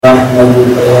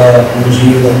نحمدك يا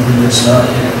مجيب كل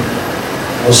سائل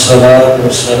والصلاة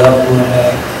والسلام على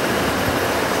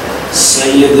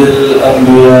سيد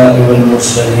الأنبياء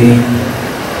والمرسلين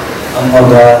أما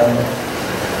بعد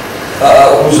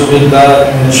فأعوذ بالله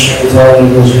من الشيطان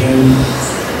الرجيم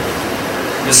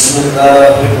بسم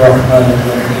الله الرحمن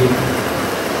الرحيم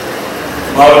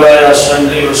مولاي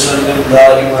صل وسلم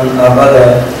دائما أبدا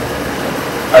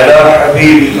على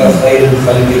حبيبك خير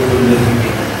الخلق كلهم.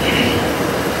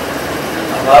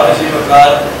 جی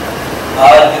وقار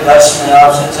آج کے درس میں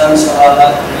آپ سے چند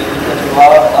سوالات ہوئے جن کا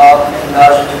جواب آپ نے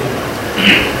انداز میں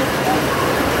دیا.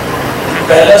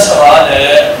 پہلا سوال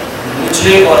ہے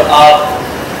مجھے اور آپ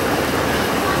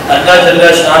اللہ جل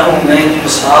شانہ نے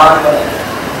انسان بنایا.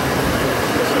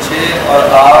 مجھے اور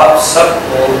آپ سب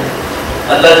کو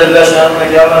اللہ جل شانہ نے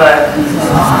کیا بنایا؟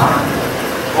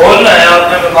 بولنا ہے. آپ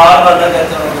نے بیمار بننا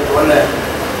کہتے ہیں کہ بولنا ہے.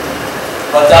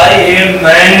 بتائیے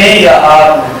میں نے یا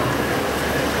آپ نے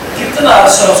کتنا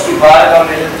عرصہ اس کی بارگاہ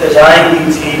میں التجائیں کی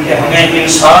تھی کہ ہمیں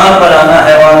انسان بنانا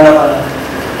حیوان نہ بنانا؟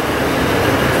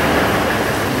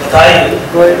 بتائیے.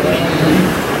 تو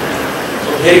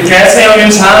پھر کیسے ہم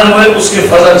انسان ہوئے؟ اس کے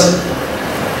فضل سے.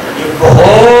 یہ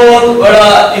بہت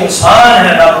بڑا انسان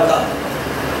ہے رب کا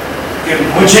کہ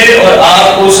مجھے اور آپ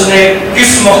کو اس نے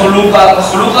کس مخلوقات تو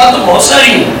بہت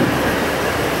ساری ہیں،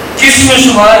 کس میں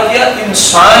شمار کیا؟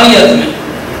 انسانیت میں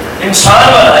انسان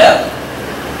بنایا.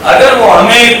 اگر وہ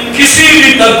ہمیں کسی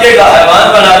بھی طبقے کا حیوان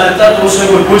بنا دیتا تو اسے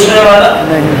کوئی پوچھنے والا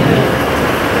نہیں.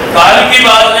 کال کی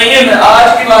بات نہیں ہے، میں آج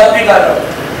کی بات بھی کر رہا ہوں.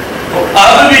 تو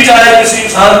اب بھی چاہے کسی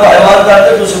انسان کو حیوان کرتے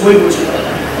تو اسے کوئی پوچھنے والا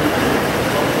نہیں.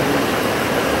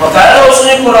 باقاعدہ اس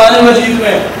نے قرآن مجید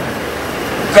میں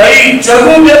کئی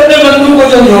جگہوں پہ اپنے بندوں کو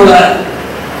جھنجھوڑا ہے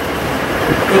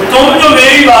کہ تم جو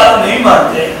میری بات نہیں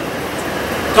مانتے،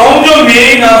 تم جو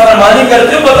میری نافرمانی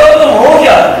کرتے، بتاؤ تم ہو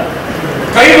کیا؟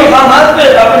 کئی مقامات پہ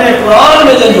رب نے قرآن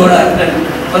میں جھنجھوڑا ہے اپنے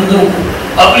بندوں کو،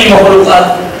 اپنی مخلوقات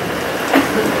کو.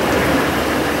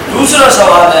 دوسرا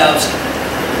سوال ہے آپ سے.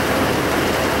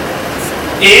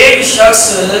 ایک شخص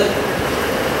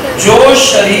جو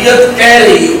شریعت کہہ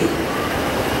رہی ہو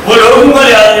وہ لوگوں کا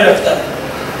لحاظ نہیں رکھتا ہے،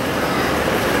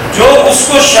 جو اس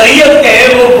کو شریعت کہے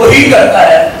وہ وہی کرتا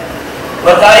ہے.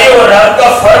 بتائیے وہ رب کا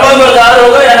فرمان بردار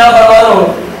ہوگا یا نافرمان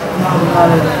ہوگا؟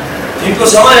 جن کو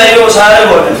سمجھ آئیے وہ سارے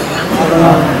بولے.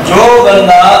 جو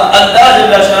بندہ اللہ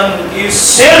جل شانہ کی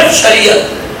صرف شریعت،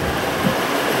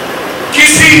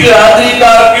 کسی برادری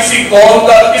کا، کسی قوم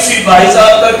کا، کسی بھائی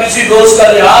صاحب کا، کسی دوست کا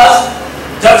لحاظ،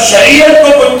 جب شریعت کو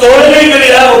کوئی توڑنے کے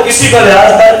لیے وہ کسی کا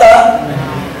لحاظ کرتا،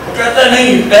 وہ کہتا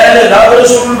نہیں پہلے رب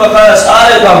رسول بقایا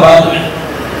سارے کام بعد میں،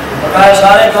 بقایا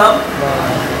سارے کام.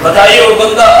 بتائیے وہ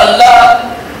بندہ اللہ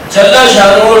جل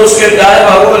شانہ اور اس کے پیارے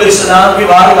محبوب علیہ السلام کی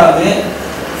بارگاہ میں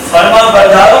فرمان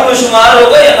برداروں میں شمار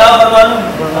ہوگا یا نافرمانوں میں؟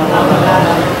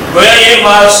 گویا یہ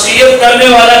معصیت کرنے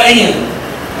والا نہیں ہے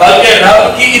بلکہ رب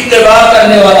کی اتباع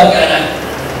کرنے والا کہنا ہے.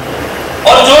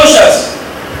 اور جو شخص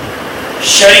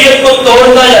شریعت کو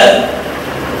توڑتا جائے،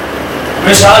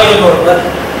 مثال کے طور پر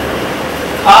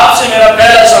آپ سے میرا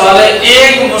پہلا سوال ہے،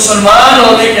 ایک مسلمان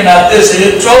ہونے کے ناطے سے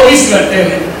 24 گھنٹے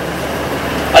میں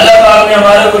اللہ پاک نے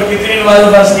ہمارے اوپر کتنی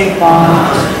نمازیں فرض کی؟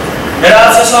 5. میرا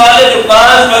آپ سے سوال ہے جو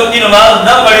 5 وقت کی نماز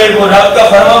نہ پڑھے وہ رب کا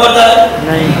فرمان بردار ہے؟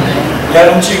 نہیں. یا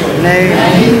اونچی کو نہیں.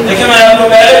 دیکھیں میں آپ کو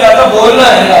پہلے کہا تھا بولنا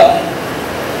ہے. آپ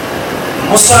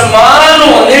مسلمان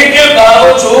ہونے کے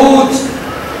باوجود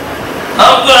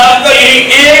ہم تو آپ کا یہی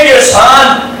ایک احسان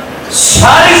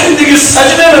ساری زندگی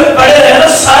سجدے میں پڑے رہے نا،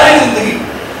 ساری زندگی،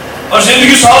 اور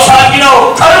زندگی 100 سال کی نہ ہو،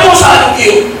 100 سال کی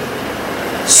ہو،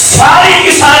 ساری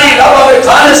کی ساری رب ہمیں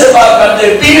کھانے سے پاک کر دے،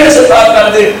 پینے سے پاک کر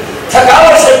دے،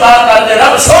 تھکاوٹ سے پاک کر دے،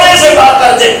 رب سونے سے پاک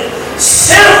کر دے،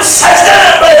 صرف سجدے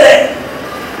میں پڑے رہے.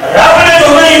 رب نے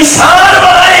تمہیں انسان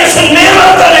بنائی، اس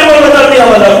نعمت کا نعمت بدل دیا،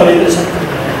 مزہ کو نہیں دے سکتا.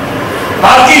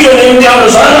 باقی جو نعمتیں ہم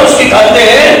روزانہ اس کی کھاتے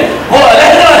ہیں وہ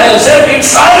علیحدہ ہے، صرف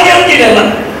انسانیت کی نعمت.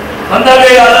 بندہ کہ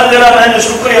اللہ تیرا میں نے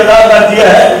شکریہ ادا کر دیا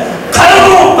ہے،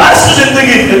 کھروں بس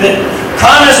زندگی دے دے،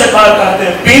 کھانے سے پاک کر دے،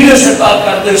 پینے سے پاک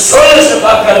کر دے، سونے سے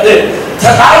پاک کر دے،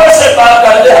 تھکاوٹ سے پاک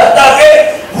کر دے، حتیٰ کہ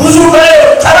وضو کرے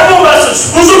اور کھروں بس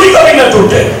وضو بھی کبھی نہ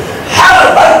ٹوٹے. ہر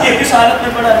وقت یہ کس حالت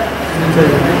میں پڑا ہے؟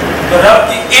 تو رب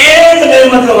کی ایک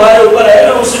نعمت ہمارے اوپر ہے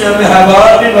نا، اس نے ہمیں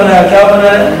حیوان بھی بنایا. کیا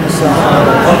بنایا؟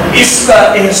 ہم اس کا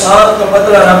احسان کا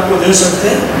بدلہ رب کو دے سکتے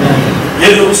ہیں؟ یہ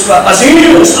جو اس کا عظیم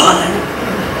احسان ہے.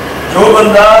 جو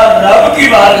بندہ رب کی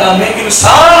بارگاہ میں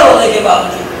انسان ہونے کے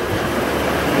باوجود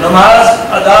نماز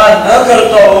ادا نہ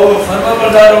کرتا ہو، فرمان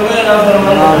بردار ہوگا یا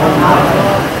نافرمان ہوگا؟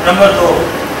 نمبر 2،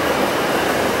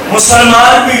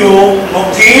 مسلمان بھی ہو،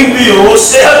 مقیم بھی ہو،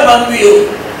 صحت مند بھی ہو،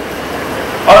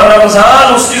 اور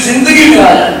رمضان اس کی زندگی میں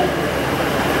آیا،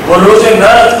 وہ روز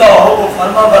مرد کا ہو، وہ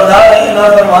فرما بردار ہے نا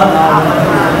فرمان.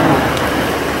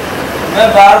 میں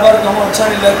بار بار کہوں اچھا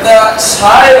نہیں لگتا،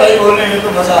 سارے بھائی بولنے میں تو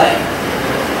مزہ آئے.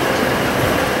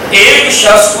 ایک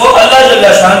شخص کو اللہ جل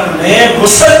شانہ نے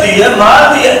وسعت دی ہے،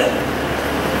 مال دیا،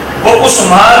 وہ اس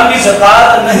مال کی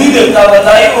زکات نہیں دیتا،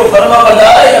 بتائیے وہ فرما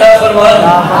بردار ہے نا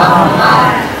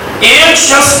فرمان. ایک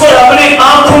شخص کو رب نے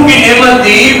آنکھوں کی نعمت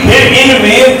دی، پھر ان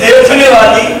میں دیکھنے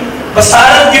والی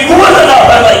بصارت کی قوت عطا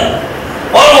فرمائی،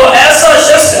 اور وہ ایسا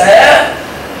شخص ہے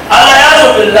الیاذ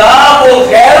باللہ وہ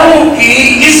غیروں کی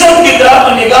عزت کی طرف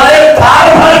نگاہیں پھاڑ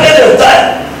پھاڑ کے دیکھتا ہے.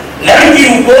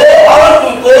 لڑکیوں کو،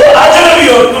 عورتوں کو، اجنبی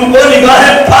عورتوں کو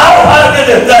نگاہیں پھاڑ پھاڑ کے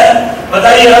دیکھتا ہے.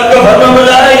 بتائیے رب کا فرمان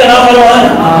بردار ہے یا نافرمان؟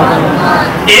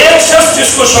 ایک شخص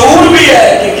جس کو شعور بھی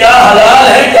ہے کہ کیا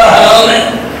حلال ہے کیا حرام ہے،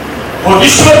 وہ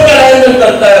رشوت کا لین دین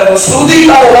کرتا ہے، وہ سودی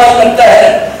کاروبار کرتا ہے،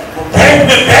 وہ بینک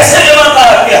میں پیسے جمع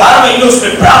کر کے ہر مہینے اس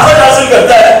میں پرافٹ حاصل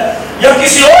کرتا ہے، یا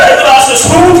کسی اور اعتبار سے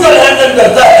سود کا لین دین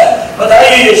کرتا ہے.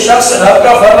 بتائیے یہ شخص رب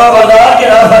کا فرما بردار کہ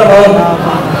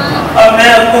نافرمان؟ اب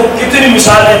میں آپ کو کتنی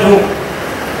مثالیں دوں.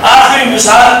 آخری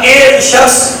مثال، ایک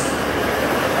شخص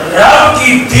رب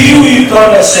کی دی ہوئی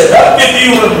دولت سے، رب کے دی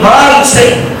ہوئے مال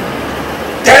سے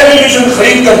ٹیلی ویژن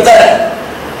خرید کرتا ہے،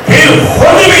 پھر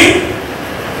خود بھی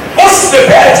اس پہ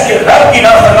بیٹھ کے رب کی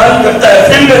نافرمانی کرتا ہے،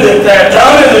 فلمیں دیکھتا ہے،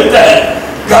 ڈرامے دیکھتا ہے،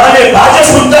 گانے باجے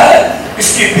سنتا ہے.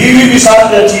 اس کی بیوی بھی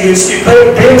ساتھ رہتی ہے، اس کی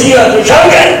بیٹیاں جو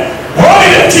جنگ ہیں وہ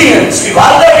بھی رہتی ہیں، اس کی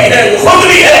والدہ بھی ہے، یہ خود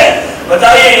بھی ہے.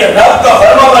 بتائیے یہ رب کا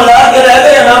فرما بردار کے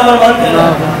رہتے ہیں نافرمان کے؟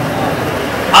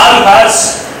 الغرض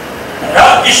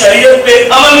رب کی شریعت پہ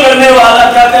عمل کرنے والا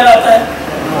کیا کہلاتا ہے؟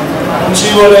 اونچی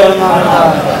بولے.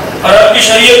 اور رب کی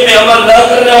شریعت پہ عمل نہ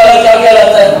کرنے والا کیا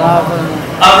کہلاتا ہے؟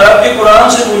 اب رب کے قرآن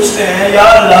سے پوچھتے ہیں یا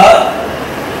اللہ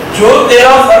جو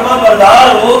تیرا فرما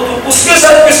بردار ہو تو اس کے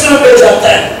ساتھ کس طرح پیش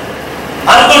آتا ہے؟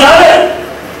 ہم تو نہ ہے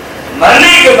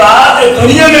مرنے کے بعد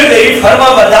دنیا میں تیری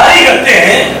فرما برداری کرتے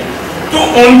ہیں تو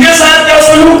ان کے ساتھ کیا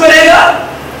سلوک کرے گا،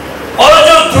 اور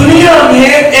جو دنیا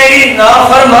میں تیری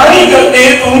نافرمانی کرتے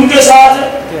ہیں تو ان کے ساتھ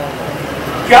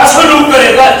کیا سلوک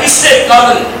کرے گا؟ اس سے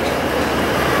قبل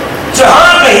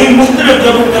جہاں کہیں مختلف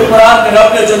جگہوں کے قرآن میں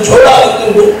رب نے جھنجھوڑا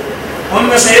رکھتے ہو، ان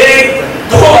میں سے ایک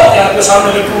دو باتیں آپ کے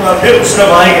سامنے رکھوں گا، پھر اس میں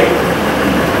آئیں گے.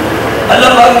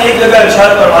 اللہ پاک نے ایک جگہ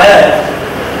ارشاد فرمایا ہے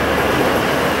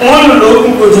ان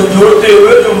لوگوں کو جھنجھوڑتے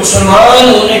ہوئے جو مسلمان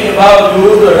ہونے کے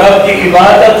باوجود رب کی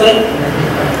عبادت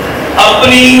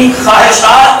اپنی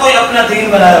خواہشات کو اپنا دین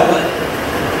بنایا ہوا ہے.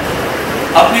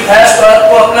 اپنی خواہشات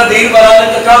کو اپنا دین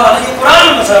بنانے کا کام آنے کی قرآن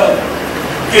میں مسئلہ ہے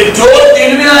کہ جو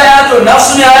دل میں آیا، جو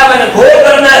نفس میں آیا، میں نے وہ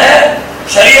کرنا ہے،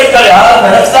 شریعت کا لحاظ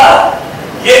میں رکھتا.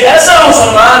 یہ ایسا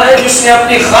مسلمان ہے جس نے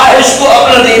اپنی خواہش کو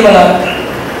اپنا دین بنایا،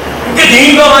 کیونکہ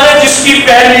دین کا معنی جس کی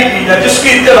پیروی کی جائے، جس کی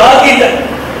اتباع کی جائے.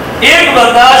 ایک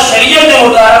بندہ شریعت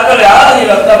مطابق کا لحاظ نہیں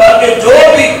رکھتا، بلکہ جو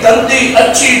بھی گندی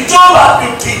اچھی جو بات بھی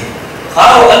اٹھی،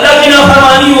 ہاں وہ اللہ کی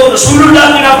نافرمانی ہو، رسول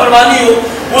اللہ کی نافرمانی ہو،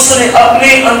 اس نے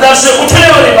اپنے اندر سے اٹھنے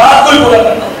والی بات کو ہی پورا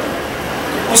کرنا.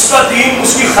 اس کا دین،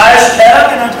 اس کی خواہش ٹھہرا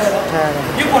کہ نہ ٹھہرا؟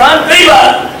 یہ قرآن کئی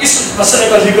بار اس مسئلے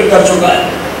کا ذکر کر چکا ہے.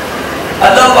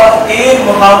 اللہ پاک ایک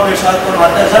مقام کے ساتھ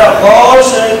فرماتا ہے، ذرا غور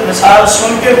سے مثال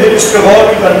سن کے پھر اس پہ غور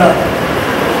بھی کرنا.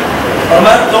 اور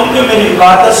میں تم جو میری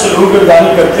عبادت سے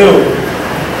روگردانی کرتے ہو،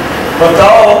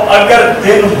 بتاؤ اگر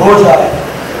دن ہو جائے،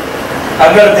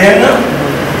 اگر دن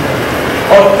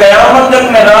اور قیامت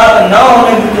تک میں رات نہ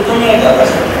ہونے دوں تو تم کیا کر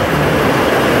سکتے؟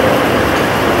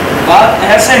 بات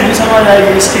ایسے نہیں سمجھ آئے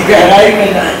گی، اس کی گہرائی میں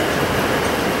جائیں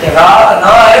کہ رات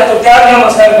نہ آئے تو کیا کیا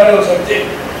مسائل کھڑے ہو سکتے.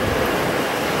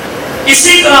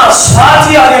 اسی طرح ساتھ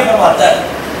ہی آگے فرماتا ہے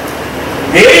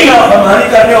میری نافرمانی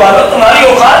کرنے والا تمہاری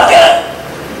اوقات کیا ہے؟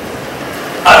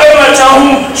 اگر میں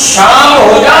چاہوں شام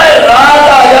ہو جائے،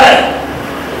 رات آ جائے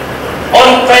اور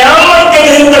قیامت کے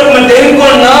دن تک میں دن کو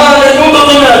نہ آنے دوں تو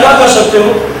تم کیا کر سکتے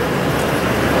ہو؟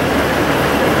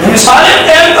 مثالیں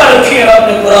قائم کر رکھی ہیں آپ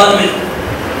نے قرآن میں.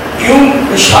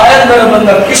 کیوں؟ شاید میرا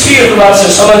بندہ کسی اعتبار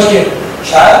سے سمجھ کے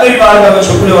شاید میری بات میں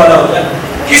چھپنے والا ہو جائے،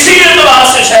 کسی اعتبار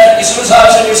سے شاید اس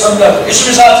مثال سے نہیں سمجھا، اس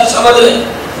مثال سے سمجھ لیں.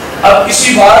 اب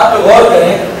کسی بات پہ غور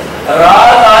کریں،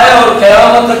 رات آئے اور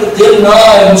قیامت تک دن نہ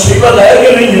آئے، مصیبت ہے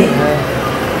کہ نہیں ہے؟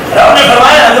 رب نے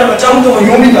فرمایا اگر میں چاہوں تو میں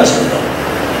یوں بھی کر سکتا ہوں.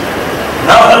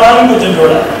 نافرمانی کو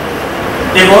جھنجھوڑا.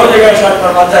 ایک اور جگہ ارشاد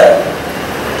فرماتا ہے،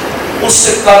 اس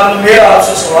سے قبل میرا آپ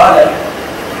سے سوال ہے،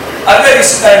 اگر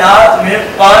اس کائنات میں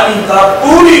پانی کا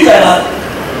پوری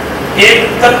کائنات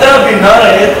ایک قطرہ بھی نہ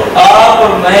رہے تو آپ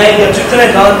اور میں یا جتنے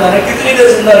خاندان ہیں کتنی دیر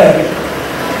زندہ رہیں گے؟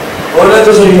 بولے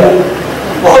تو صحیح ہے،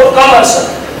 بہت کم عرصہ،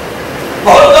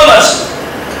 بہت کم عرصہ.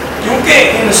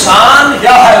 کیونکہ انسان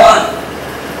یا حیوان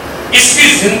اس کی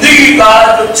زندگی کا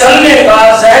جو چلنے کا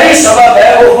ظاہری سبب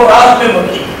ہے وہ خوراک میں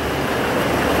مبنی ہے.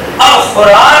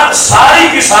 خوراک ساری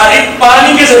کی ساری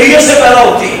پانی کے ذریعے سے پیدا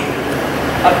ہوتی ہے۔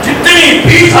 اب جتنی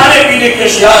بھی کھانے پینے کی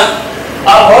اشیاء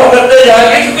آپ غور کرتے جائیں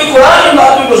گے، کیونکہ قرآن ان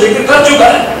باتوں کو ذکر کر چکا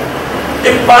ہے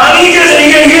کہ پانی کے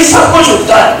ذریعے ہی سب کچھ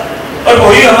اٹھتا ہے، اور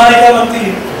وہی ہماری کیا بنتی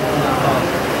ہے۔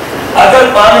 اگر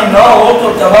پانی نہ ہو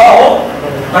تو تباہ ہو،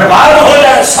 برباد ہو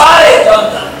جائے سارے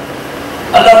جانتا۔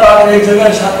 اللہ پاک نے ایک جگہ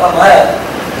ارشاد فرمایا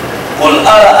قل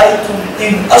ارأیتم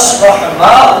ان اصبح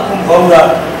ماؤکم غورا،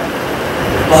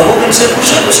 محبوب ان سے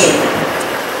پوچھے تو صحیح،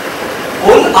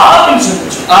 قل آپ ان سے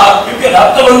پوچھے، آپ، کیونکہ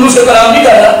رب تو بندوں سے کلام نہیں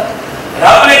کر رہا،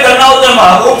 رب نے کرنا ہوتا ہے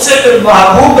محبوب سے، پھر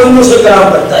محبوب بندوں سے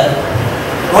کلام کرتا ہے۔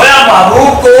 گویا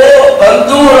محبوب کو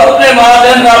بندوں اور اپنے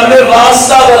مابین رب نے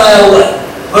واسطہ بنایا ہوا ہے،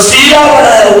 وسیلہ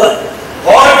بنایا ہوا ہے۔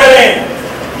 غور کریں،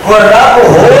 وہ رب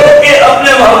ہو کے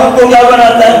اپنے محبوب کو کیا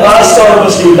بناتا ہے؟ واسطہ اور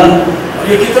وسیلہ۔ اور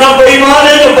یہ کتنا بے ایمان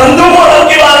ہے جو بندوں کو رب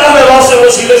کی بارگاہ میں واسطے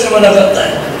وسیلے سے منع کرتا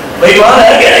ہے۔ بے ایمان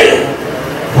ہے کہ نہیں؟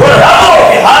 وہ رب ہو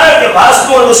کہ حالانکہ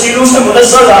واسطوں اور وسیلوں سے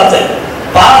منزہ ذات ہے،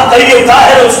 بات طیب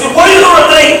طاہر ہے، اس کی کوئی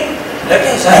ضرورت نہیں،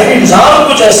 لیکن ظاہری نظام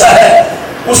کچھ ایسا ہے،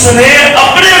 اس نے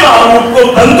اپنے محبوب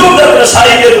کو بندوں تک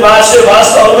رسائی کے اعتبار سے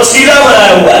واسطہ اور وسیلہ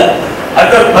بنایا ہوا ہے۔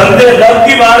 اگر بندے رب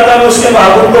کی بارگاہ میں اس کے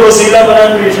محبوب کو وسیلہ بنائیں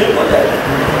تو یہ شرک ہو جائے گا۔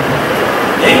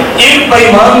 ان بے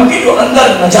ایمان کی جو اندر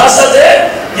نجاست ہے،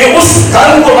 یہ اس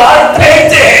گن کو باہر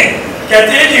پھینکتے ہیں،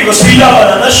 کہتے ہیں جی وسیلہ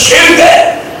بنانا شرک ہے۔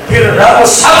 پھر رب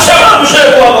سب سے بڑا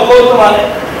مشرک ہوا بقول تمہارے،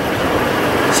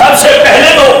 سب سے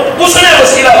پہلے تو اس نے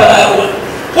وسیلہ بنایا ہوا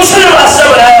ہے، اس نے واسطہ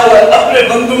بنایا ہوا ہے اپنے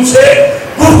بندوں سے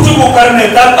گفتگو کرنے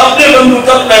تک، اپنے بندوں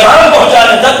تک پیغام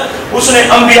پہنچانے تک اس نے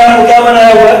انبیاء کو کیا بنایا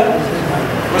ہوا ہے؟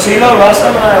 وسیلہ اور واسطہ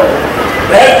بنایا ہوا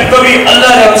ہے۔ کہ کبھی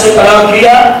اللہ نے ہم سے کلام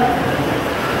کیا،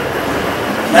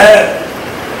 میں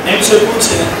ان سے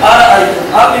پوچھے،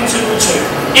 آپ ان سے پوچھے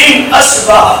ان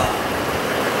اصبح،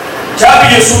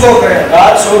 جب یہ صبح کریں،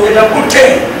 رات سو کے جب اٹھے،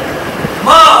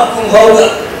 ماں حکم ہوگا،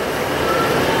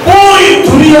 پوری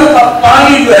دنیا کا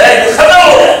پانی جو ہے یہ ختم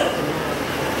ہو جائے،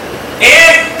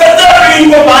 ایک قطرہ بھی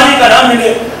ان کو پانی کا نہ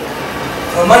ملے،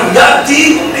 فمن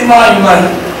یأتیکم بماء معین،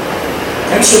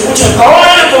 ان سے پوچھے کون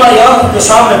ہے جو تمہاری آنکھوں کے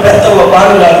سامنے بہتا ہوا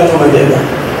پانی لا کے تمہیں دے گا؟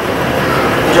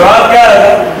 جواب کیا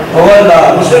رہا؟ وہ اللہ،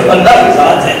 وہ صرف اللہ کی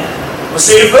ذات ہے، وہ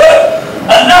صرف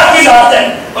اللہ کی ذات ہے۔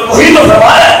 اور وہی تو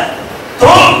فرمایا ہے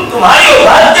تمہاری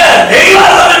اوقات کیا ہے؟ میری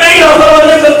بات میں میری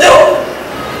نافرمانی کرتے ہو۔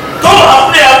 تم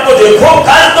اپنے آپ کو دیکھو،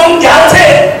 کل تم کیا تھے؟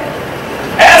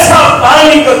 ایسا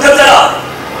پانی کا قطرہ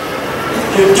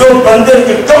کہ جو بندے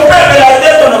کے کپڑے پہ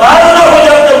لاتے تو نماز نہ ہو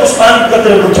جاتے، اس پانی کے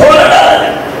قطرے کو چھوڑ ڈالا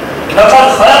جائے۔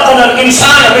 لقد خلقنا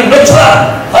الانسان من نطفہ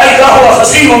فاذا هو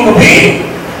خصیم مبین،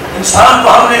 انسان کو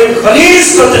ہم نے ایک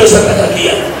غلیظ قطرے سے پیدا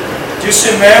کیا، جس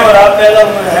سے میں اور آپ پیدا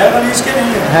ہوئے ہیں، غلیظ کے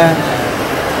نہیں ہے۔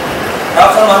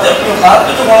 آپ فرماتے اپنی اوقات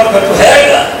پہ تو غور کر، تو ہے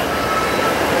کیا؟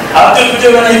 آپ جو تجھے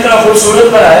میں نے اتنا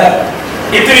خوبصورت بنایا،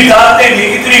 اتنی طاقتیں دی،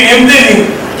 اتنی نعمتیں دی،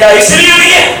 کیا اس لیے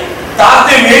دی ہے؟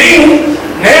 طاقتیں میری ہوں،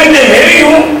 نعمتیں میری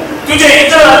ہوں، تجھے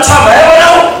اتنا اچھا میں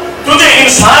بناؤں، تجھے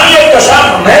انسانیت کا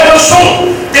شرف میں بخشوں،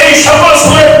 تیری شکل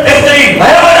صورت بہترین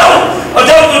میں بناؤں، اور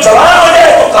جب تو جوان ہو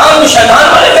جائے تو کام شیطان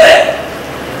والے کرے۔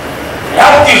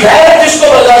 رب کی غیرت جس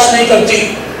کو برداشت نہیں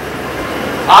کرتی،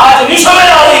 آج نہیں سمجھ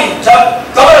آ رہی، جب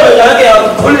قبر میں جا کے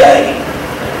آنکھ کھل جائے گی۔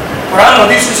 قرآن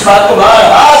حدیث اس بات کو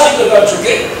بار ذکر کر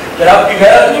چکے کہ رب کی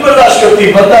غیرت نہیں برداشت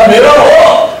کرتی، بندہ میرا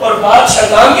ہو اور بات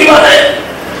شیطان کی مانے،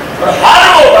 اور ہر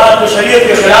وہ بات جو شریعت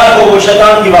کے خلاف ہو وہ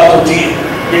شیطان کی بات ہوتی ہے،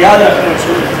 یہ یاد رکھنا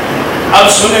چاہیے۔ اب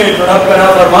سنیں جو رب کا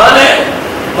نافرمان ہے،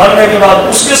 مرنے کے بعد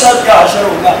اس کے ساتھ کیا حشر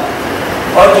ہوگا،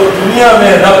 اور جو دنیا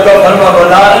میں رب کا فرما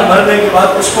بردار ہے، مرنے کے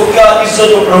بعد اس کو کیا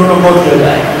عزت و پروٹوکول دیا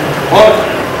جائے گا۔ اور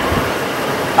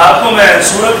آپ کو میں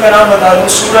سورت کا نام بتا دوں،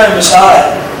 سورہ مثال،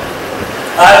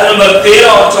 آیت نمبر 13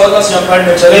 اور 14 سے ہم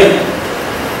پڑھنے چلیں گے۔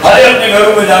 بھلے اپنے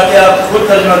گھروں میں جا کے آپ خود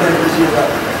ترجمہ دے دیجیے گا۔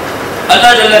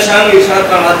 اللہ جل شان کی ارشاد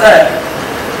فرماتا ہے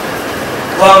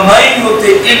وَمَن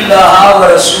يُطِعِ اللَّهَ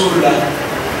وَرَسُولَهُ،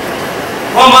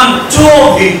 ومن جو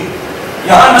بھی،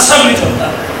 یہاں نسب نہیں چلتا،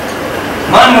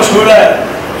 من مشہور ہے،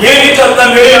 یہ نہیں چلتا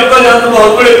میرے ابا جان تو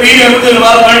بہت بڑے پیر ہیں، مجھے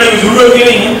نماز پڑھنے کی ضرورت ہی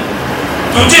نہیں ہے۔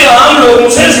 تجھے عام لوگوں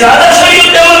سے زیادہ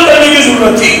شریعت عمل کرنے کی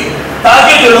ضرورت تھی،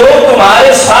 تاکہ جو لوگ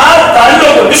تمہارے ساتھ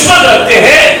تعلق و نسبت رکھتے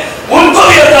ہیں ان کو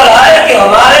بھی عقل آئے کہ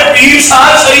ہمارے پیر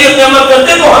صاحب شریعت عمل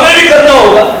کرتے تو ہمیں بھی کرنا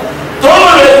ہوگا۔ تم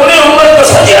لوگوں نے امت کو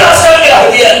سچے راستہ پہ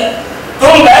رکھ دیا،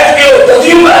 تم بیٹھ کے وہ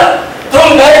تقدیم ہے،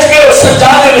 تم بیٹھ کے وہ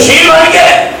سجاد نشین بن کے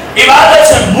عبادت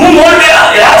سے منہ موڑ لیا،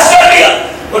 اعراض کر لیا،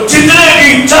 اور جتنے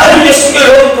بھی چاہے جس کے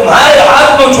لوگ تمہارے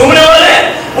ہاتھ کو چھونے والے ہیں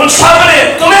ان سب نے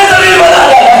تمہیں ذلیل بنا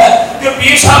ڈالا ہے کہ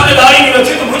پیر صاحب نے داڑھی نہیں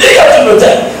رکھی تو مجھے کیا ضرورت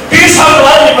ہے، پیر صاحب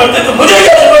نماز نہیں پڑھتے تو مجھے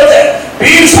کیا ضرورت ہے،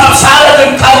 پیر صاحب سارا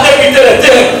دن کھاتے پیتے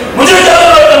رہتے ہیں، مجھے کیا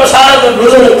ضرورت ہے میں سارا دن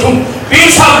روزے رکھوں، پیر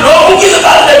صاحب لوگوں کی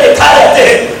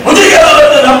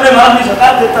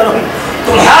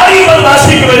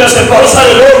وجہ سے بہت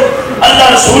سارے لوگ اللہ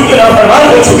رسول کے نافرمان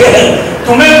ہو چکے ہیں.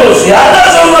 تمہیں تو زیادہ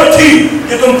ضرورت تھی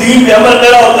کہ تم دین پہ عمل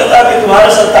کرا ہوتے تاکہ تمہارے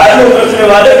ساتھ تعلق رکھنے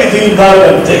والے بھی دیندار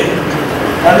بنتے.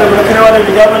 تعلق رکھنے والے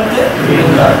بھی کیا بنتے؟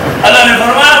 اللہ نے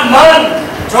فرمایا من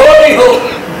جو بھی ہو,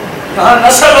 یہاں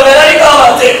نسل وغیرہ ہی کام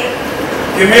آتے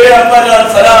کہ میرے ابا جان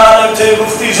فلاں عالم تھے,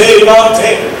 مفتی تھے, امام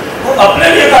تھے, وہ اپنے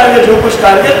لیے کر کے جو کچھ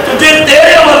کر کے تجھے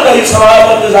تیرے عمل کا ہی ثواب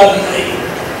اور جزا دکھائے گی.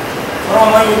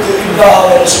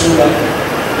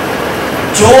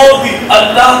 جو بھی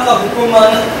اللہ کا حکم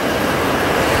مانے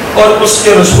اور اس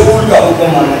کے رسول کا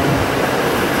حکم مانے.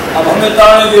 اب ہمیں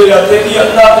تانے دے جاتے کہ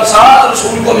اللہ کے ساتھ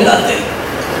رسول کو ملاتے.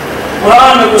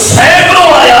 قرآن میں کچھ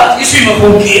سینکڑوں آیات اسی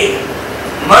مفہوم کیے.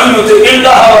 من یطع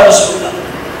اللہ و رسول,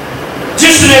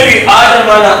 جس نے بھی آج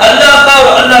مانا اللہ کا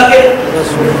اور اللہ کے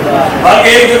رسول کا. باقی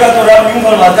ایک جگہ تو رب یوں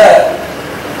فرماتا ہے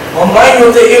وَمَن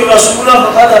يُطِعِ الرَّسُولَ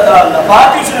فَقَدْ أَطَاعَ اللَّهَ.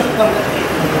 بات اس نے ختم کر دی.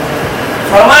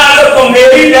 فرمایا اگر تم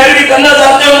میری پیروی کرنا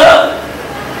چاہتے ہو نا,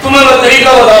 تمہیں میں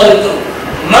طریقہ بتا دیتا ہوں.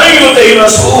 مَن يُطِعِ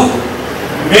الرَّسُولَ,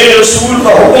 میرے رسول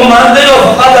کا حکم مانتے ہو,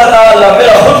 فَقَدْ أَطَاعَ اللَّهَ,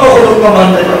 میرا خود بخود حکم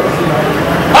مانتے ہو.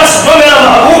 بس جو میرا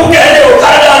محبوب کہہ دے وہ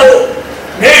کر ڈالو,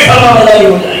 میری فرما برداری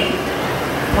ہو جائے گی.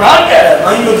 قرآن کہہ رہا ہے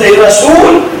مَن يُطِعِ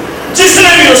الرَّسُولَ, جس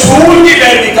نے بھی رسول کی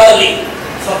پیروی کر لی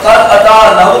فقط اطاع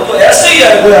اللہ. تو ایسے ہی ہے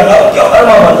گویا رب کیا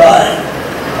فرما بردار ہے.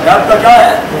 رب کا کیا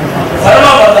ہے؟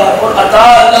 فرما بردار. اور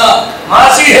اطاع اللہ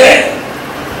ماضی ہے,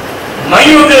 من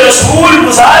یطع رسول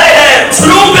مضارع ہے,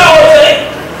 اسلوب پہ ہوتے ہیں.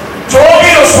 جو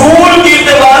بھی رسول کی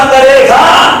اتباع کرے گا,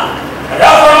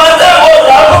 رب فرماتا ہے وہ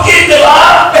رب کی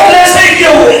اتباع پہلے سے ہی کیے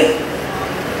ہوئے.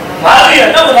 ماضی ہے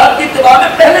نا, وہ رب کی اتباع میں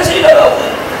پہلے سے ہی لگا ہوا ہے.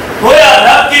 گویا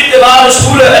رب کی اتباع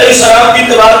رسول علیہ السلام کی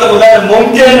اتباع کے بغیر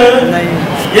ممکن نہیں.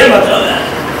 یہ مطلب ہے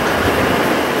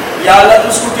یا اللہ تو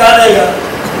اس کو کیا دے گا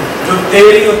جو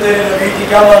تیری اور تیرے نبی کی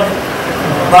کیا مانے,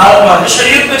 بات مانے.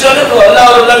 شریعت پہ چلے تو اللہ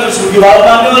اور اللہ کے رسول کی بات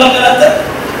ماننے والا کہلاتا ہے.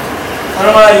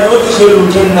 فرمایا یدخل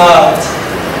الجنات,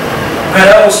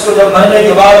 میرا اس کو جب ماننے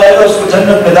کے بعد آئے گا اس کو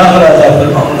جنت میں داخل عطا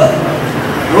فرماؤں گا.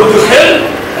 یدخل,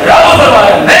 رب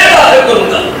فرمایا میں داخل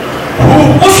کروں گا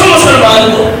اس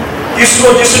مسلمان کو اس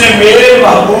کو جس نے میرے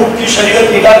محبوب کی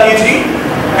شریعت نکاح کی تھی,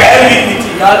 پیروی کی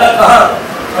تھی. یا اللہ کہاں؟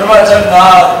 فرمایا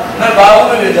جنات, میں باغوں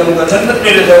میں لے جاؤں گا, جنت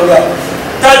میں لے جاؤں گا.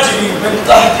 تجری من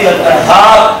تحت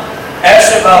الانہار,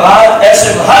 ایسے باغات,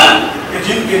 ایسے محل کہ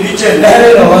جن کے نیچے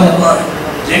نہریں رواں,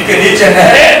 جن کے نیچے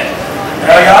نہریں.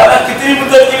 یا اللہ کتنی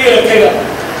مدت کے لیے رکھے گا؟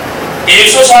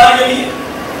 100 سال کے لیے,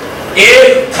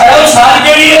 1 کھرب سال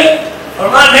کے لیے؟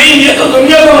 فرمایا نہیں, یہ تو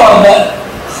دنیا کا معاملہ ہے.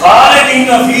 خالدین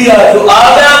فیہا, جو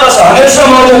آ گیا بس ہمیشہ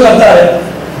موجود کرتا رہے.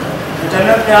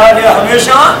 جنت میں آ گیا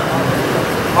ہمیشہ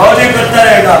موجود کرتا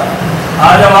رہے گا.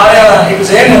 آج ہمارے یہاں ایک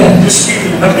ذہن ہے جس کی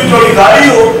لمبی چوڑی گاڑی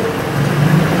ہو,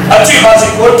 اچھی خاصی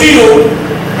کوٹھی ہو,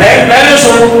 بینک بیلنس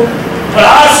ہو,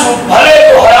 پلاس ہو, بھلے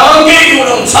تو حرام کے کیوں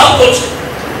نہ سب کچھ,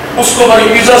 اس کو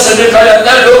بڑی عزت سے دیکھا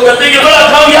جاتا ہے. لوگ کہتے ہیں کہ بڑا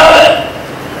کامیاب ہے.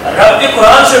 رب کے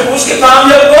قرآن سے پوچھ کے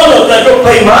کامیاب کون ہوتا ہے؟ جو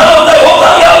بے ایمان ہوتا ہے وہ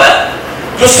کامیاب ہے.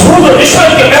 جو سود اور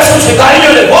رشوت کے پیسوں سے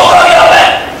کاریگر ہے وہ کامیاب ہے.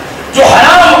 جو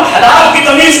حرام حلال کی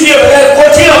تمیز کیے بغیر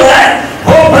کوٹھی نہ بنائے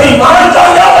وہ بے ایمان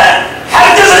کامیاب ہے.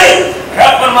 ہرگز نہیں.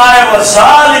 رب فرمائے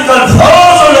وَذَلِكَ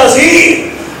الْفَوْزُ الْعَظِيمُ,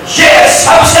 یہ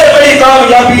سب سے بڑی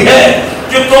کامیابی ہے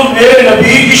کہ تم میرے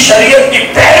نبی کی شریعت کی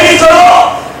پیروی کرو,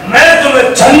 میں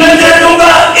تمہیں جنت دے دوں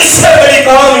گا. اس سے بڑی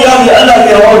کامیابی اللہ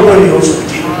کے اور کوئی نہیں ہو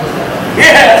سکتی.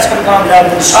 یہ ہے اصل کامیاب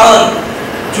انسان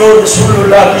جو رسول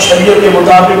اللہ کی شریعت کے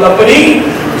مطابق اپنی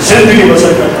زندگی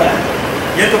بسر کرتا ہے.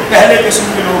 یہ تو پہلے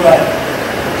قسم کے لوگ آئے.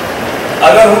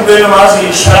 اگر ہم بے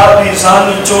نمازی, شرابی,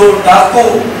 زانی, چور, ڈاکو,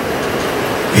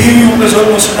 بیویوں کے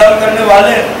ظلم و ستم کرنے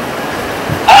والے,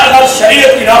 ہر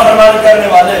شریعت کی نافرمانی کرنے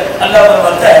والے, اللہ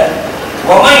فرماتا ہے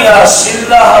وَمَن يَعْصِ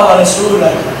اللَّهَ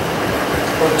وَرَسُولَهُ,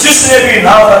 اور جس نے بھی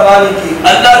نافرمانی کی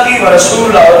اللہ کی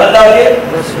ورسول اور اللہ کے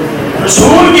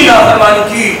رسول کی نافرمانی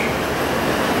کی,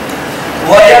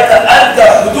 وَيَتَعَدَّ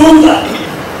حُدُودَهُ,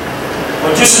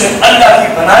 اور جس نے اللہ کی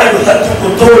بنائی ہوئی حدوں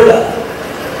کو توڑ ڈالا.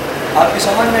 آپ کی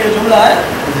سمجھ میں یہ جملہ ہے؟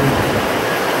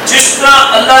 جس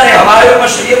طرح اللہ نے ہمارے اوپر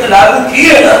شریعت لاگو کی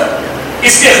ہے نا,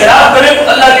 اس کے خلاف کرے تو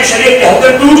اللہ کی شریعت کی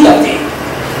حدیں ٹوٹ جاتی ہیں.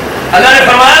 اللہ نے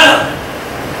فرمایا نا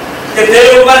کہ تیرے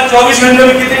اوپر 24 گھنٹے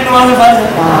میں کتنی نمازیں فرض ہیں؟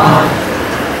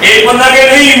 ایک بندہ کہ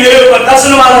نہیں میرے اوپر 10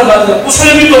 نمازیں فرض ہیں, اس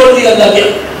نے بھی توڑ دیا اللہ کے.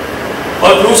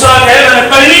 اور دوسرا کہ میں نے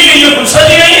پڑھنی نہیں, یہ فرصت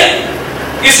ہی نہیں ہے,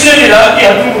 اس نے بھی رب کی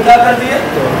حدوں کو اٹھا کر دیا,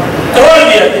 توڑ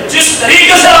دیا. کہ جس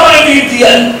طریقے سے آپ نے دین دیا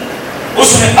ہے اس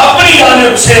میں اپنی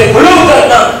جانب سے غلو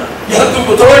کرنا, یہ حدوں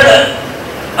کو توڑنا.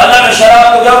 اللہ نے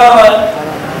شراب کو کیا فرمایا؟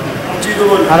 اونچی تو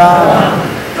بول حرام.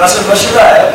 رسل بشرہ ہے